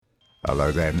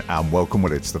Hello then, and welcome.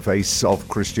 Well, it's the face of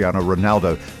Cristiano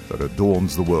Ronaldo that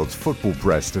adorns the world's football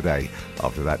press today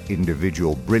after that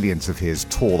individual brilliance of his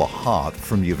tore the heart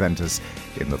from Juventus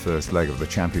in the first leg of the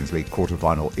Champions League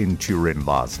quarter-final in Turin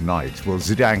last night. Well,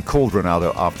 Zidane called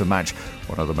Ronaldo after match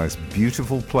one of the most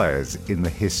beautiful players in the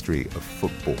history of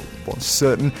football. What's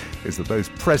certain is that those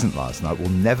present last night will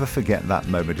never forget that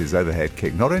moment. His overhead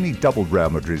kick not only doubled Real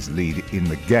Madrid's lead in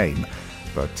the game,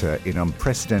 but in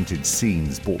unprecedented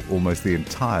scenes brought almost the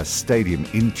entire stadium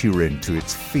in Turin to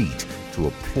its feet to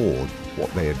applaud what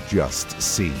they had just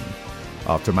seen.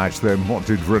 After match then, what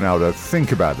did Ronaldo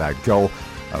think about that goal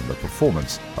and the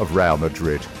performance of Real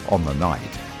Madrid on the night?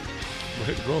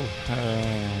 Great goal. What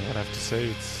I have to say,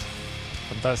 it's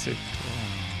fantastic.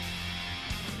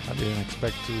 I didn't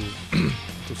expect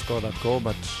to score that goal,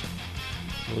 but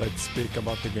let's speak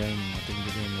about the game. I think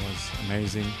the game was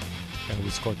amazing. We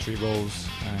scored 3 goals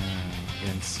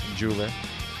against Juve,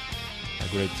 a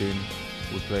great team.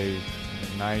 We played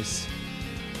nice,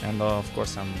 and of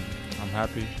course I'm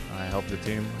happy. I helped the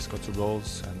team. I scored 2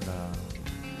 goals, and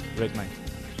great night.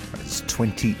 It's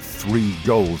 23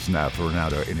 goals now for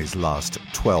Ronaldo in his last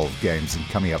 12 games, and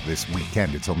coming up this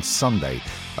weekend, it's on Sunday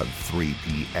at 3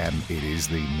 p.m. It is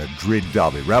the Madrid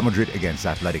derby, Real Madrid against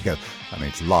Atletico, and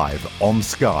it's live on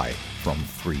Sky from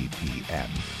 3 p.m.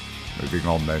 Moving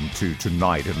on then to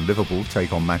tonight, and Liverpool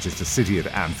take on Manchester City at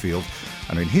Anfield.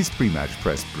 And in his pre-match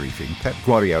press briefing, Pep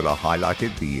Guardiola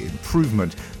highlighted the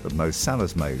improvement that Mo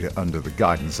Salah's made under the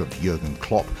guidance of Jurgen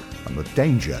Klopp and the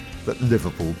danger that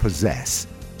Liverpool possess.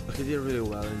 He did really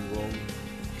well in Rome.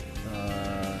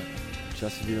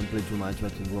 Chelsea didn't play too much,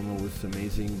 but in Rome it was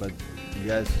amazing. But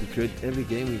yes, every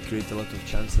game we create a lot of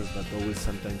chances, but always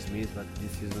sometimes miss. But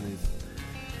this season is,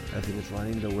 I think, it's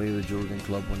running the way that Jurgen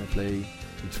Klopp want to play.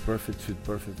 It's perfect, suit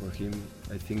perfect for him.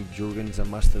 I think Jurgen is a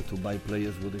master to buy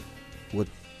players what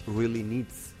really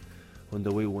needs on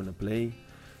the way we want to play.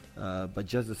 But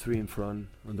just the 3 in front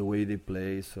on the way they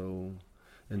play. So,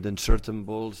 and then certain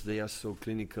balls, they are so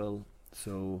clinical.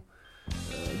 So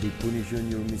they punish you on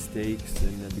your mistakes,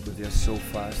 and because they are so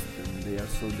fast and they are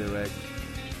so direct,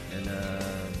 and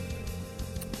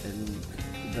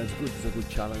that's good. It's a good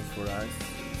challenge for us.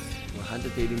 It's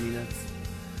 180 minutes.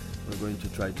 We're going to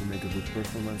try to make a good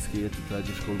performance here, to try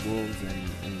to score goals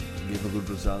and give a good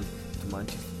result to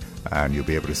Manchester. And you'll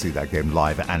be able to see that game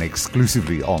live and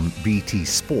exclusively on BT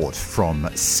Sport from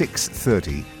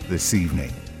 6:30 this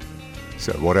evening.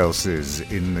 So what else is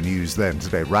in the news then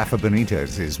today? Rafa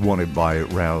Benitez is wanted by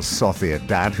Real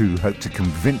Sociedad, who hope to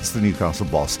convince the Newcastle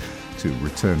boss to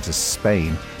return to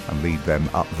Spain and lead them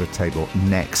up the table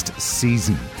next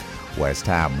season. West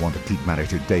Ham want to keep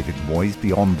manager David Moyes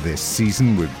beyond this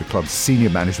season, with the club's senior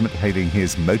management hailing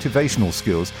his motivational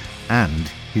skills and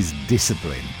his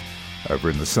discipline.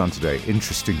 Over in the Sun today,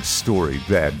 interesting story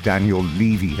there. Daniel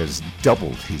Levy has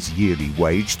doubled his yearly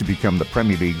wage to become the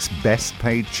Premier League's best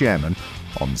paid chairman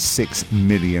on $6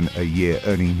 million a year,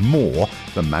 earning more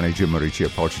than manager Mauricio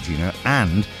Pochettino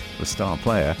and the star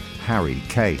player Harry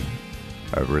Kane.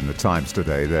 Over in the Times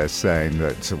today, they're saying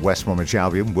that West Bromwich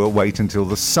Albion will wait until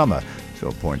the summer to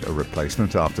appoint a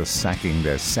replacement after sacking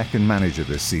their second manager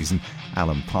this season,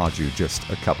 Alan Pardew, just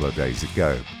a couple of days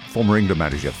ago. Former England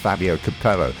manager Fabio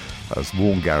Capello has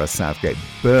warned Gareth Southgate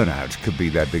burnout could be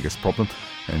their biggest problem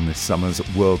in this summer's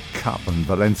World Cup, and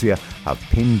Valencia have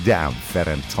pinned down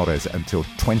Ferran Torres until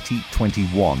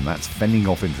 2021. That's fending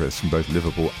off interest from both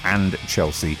Liverpool and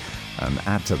Chelsea. And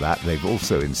add to that, they've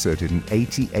also inserted an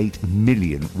 $88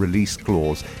 million release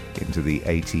clause into the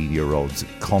 18-year-old's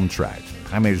contract.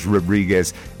 James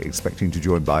Rodriguez expecting to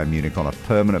join Bayern Munich on a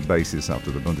permanent basis after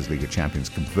the Bundesliga champions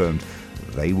confirmed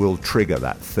they will trigger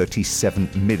that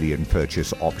 $37 million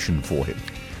purchase option for him.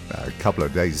 A couple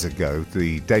of days ago,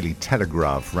 the Daily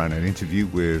Telegraph ran an interview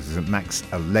with Max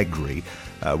Allegri,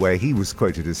 where he was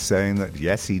quoted as saying that,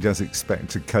 yes, he does expect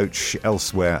to coach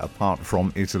elsewhere apart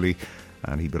from Italy,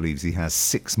 and he believes he has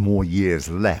 6 more years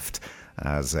left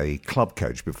as a club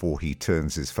coach before he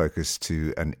turns his focus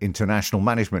to an international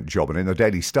management job. And in the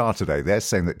Daily Star today, they're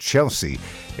saying that Chelsea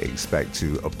expect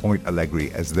to appoint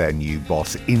Allegri as their new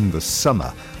boss in the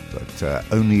summer, but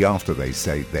only after, they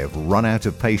say, they've run out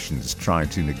of patience trying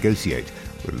to negotiate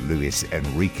with Luis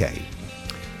Enrique.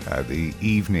 The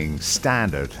Evening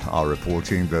Standard are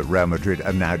reporting that Real Madrid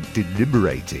are now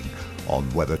deliberating on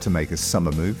whether to make a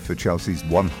summer move for Chelsea's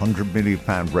 £100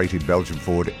 million rated Belgian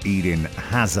forward Eden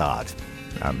Hazard.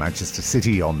 Manchester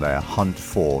City, on their hunt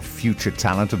for future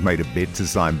talent, have made a bid to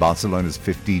sign Barcelona's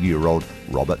 15-year-old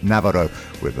Robert Navarro,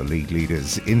 with the league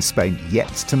leaders in Spain yet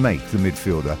to make the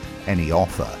midfielder any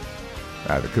offer.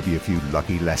 There could be a few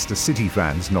lucky Leicester City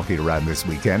fans knocking around this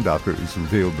weekend after it was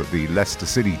revealed that the Leicester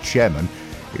City chairman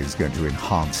is going to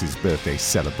enhance his birthday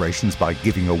celebrations by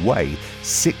giving away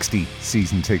 60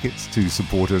 season tickets to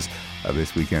supporters of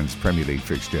this weekend's Premier League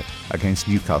fixture against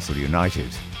Newcastle United.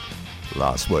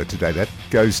 Last word today then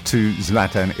goes to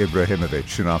Zlatan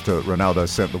Ibrahimovic, and after Ronaldo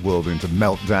sent the world into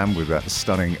meltdown with that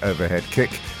stunning overhead kick,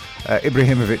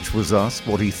 Ibrahimovic was asked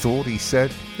what he thought. He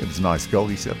said it was a nice goal,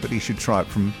 he said, but he should try it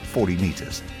from 40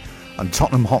 metres. And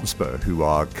Tottenham Hotspur, who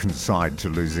are consigned to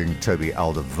losing Toby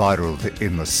Alderweireld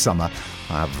in the summer,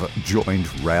 have joined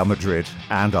Real Madrid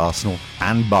and Arsenal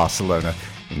and Barcelona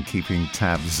in keeping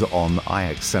tabs on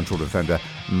Ajax central defender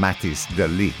Matthijs de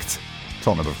Ligt.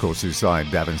 Tottenham, of course, who signed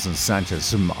Davinson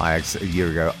Sanchez from Ajax a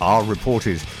year ago, are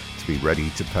reported to be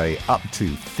ready to pay up to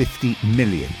 50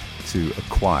 million to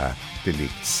acquire de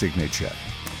Ligt's signature.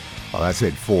 Well, that's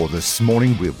it for this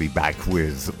morning. We'll be back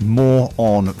with more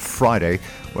on Friday,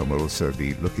 when we'll also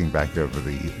be looking back over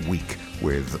the week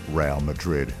with Real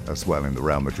Madrid as well in the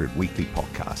Real Madrid Weekly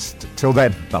podcast. Till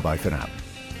then, bye-bye for now.